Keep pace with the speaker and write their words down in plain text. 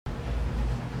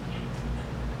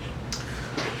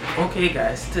Okay,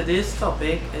 guys, today's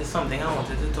topic is something I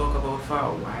wanted to talk about for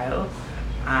a while,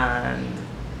 and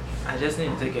I just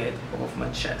need to get off my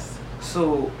chest.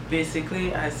 So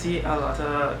basically, I see a lot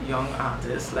of young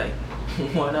artists like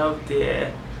one of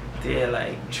their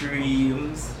like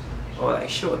dreams or like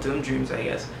short-term dreams, I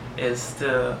guess, is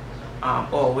to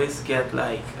always get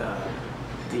like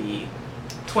the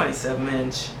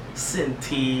 27-inch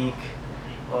Cintiq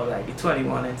or like the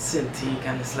 21-inch Cintiq,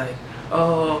 and it's like,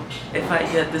 oh, if I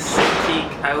get the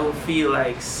Cintiq, I will feel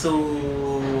like so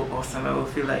awesome. I will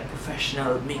feel like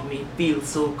professional. Make me feel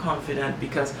so confident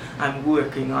because I'm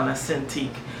working on a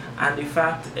Cintiq. And the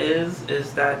fact is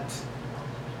that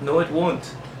no, it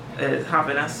won't.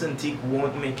 Having a Cintiq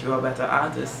won't make you a better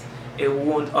artist. It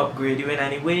won't upgrade you in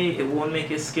any way. It won't make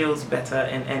your skills better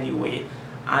in any way.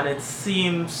 And it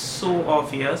seems so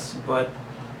obvious, but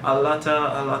a lot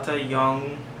of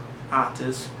young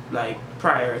artists like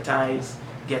prioritize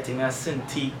getting a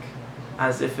Cintiq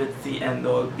as if it's the end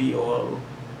all be all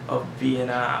of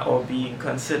being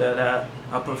considered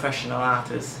a professional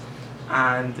artist.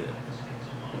 And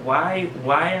why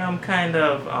I'm kind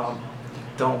of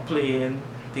downplaying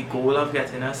the goal of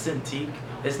getting a Cintiq.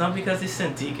 It's not because the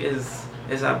Cintiq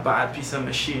is a bad piece of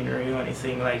machinery or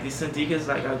anything. Like, the Cintiq is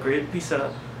like a great piece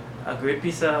of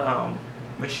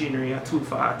machinery, a tool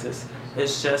for artists.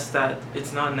 It's just that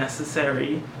it's not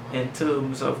necessary in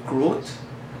terms of growth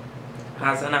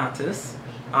as an artist.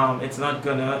 It's not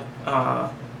gonna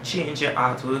change your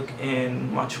artwork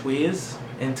in much ways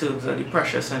in terms of the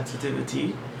pressure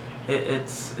sensitivity.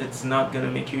 It's not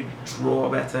gonna make you draw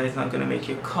better. It's not gonna make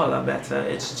you color better.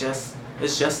 It's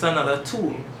just another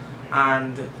tool,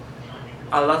 and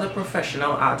a lot of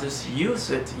professional artists use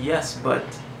it, yes, but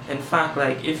in fact,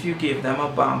 like, if you gave them a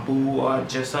bamboo or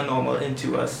just a normal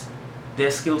Intuos,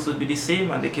 their skills would be the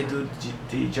same and they could do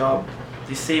the job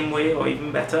the same way or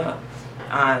even better.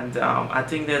 And I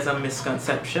think there's a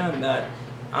misconception that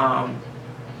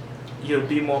you'll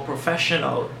be more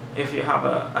professional if you have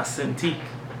a Cintiq,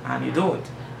 and you don't.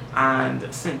 And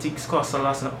Cintiqs cost a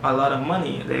lot of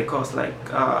money. They cost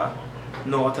like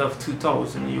north of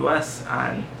 2,000 US,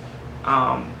 and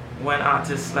when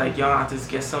artists, like young artists,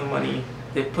 get some money,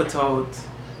 they put out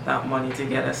that money to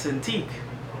get a Cintiq.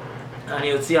 And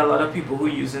you'll see a lot of people who are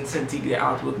using Cintiq, their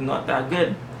artwork not that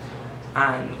good.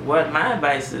 And what my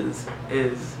advice is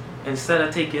instead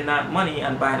of taking that money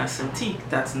and buying a Cintiq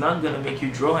that's not gonna make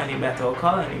you draw any better or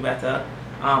color any better,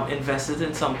 invest it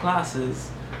in some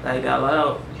classes. Like, there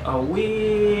are a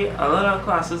lot of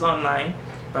classes online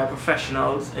by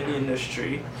professionals in the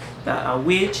industry that are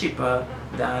way cheaper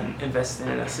than investing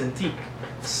in a Cintiq.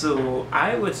 So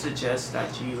I would suggest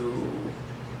that you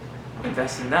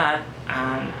invest in that,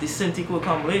 and the Cintiq will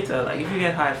come later. Like, if you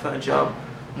get hired for a job,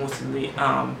 mostly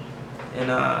in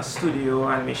a studio,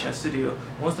 animation studio,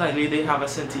 most likely they have a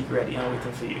Cintiq ready and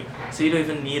waiting for you. So you don't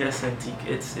even need a Cintiq.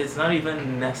 It's not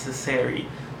even necessary.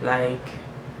 Like,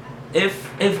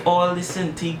 if all the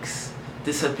Cintiqs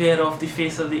disappeared off the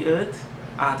face of the earth,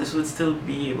 artists would still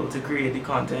be able to create the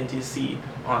content you see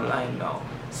online now.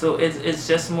 So it's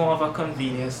just more of a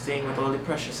convenience thing with all the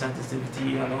pressure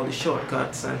sensitivity and all the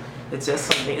shortcuts, and it's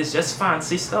just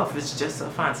fancy stuff. It's just a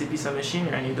fancy piece of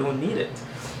machinery and you don't need it.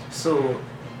 So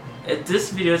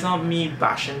this video is not me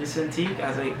bashing the Cintiq.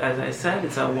 As I said,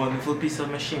 it's a wonderful piece of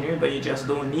machinery, but you just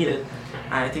don't need it.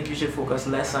 And I think you should focus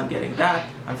less on getting that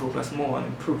and focus more on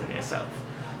improving yourself.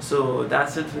 So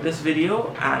that's it for this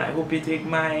video, and I hope you take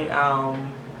my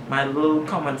my little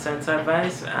common sense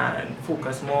advice and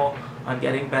focus more on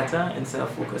getting better instead of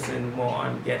focusing more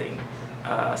on getting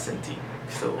Cintiq.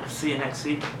 So see you next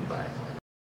week. Bye.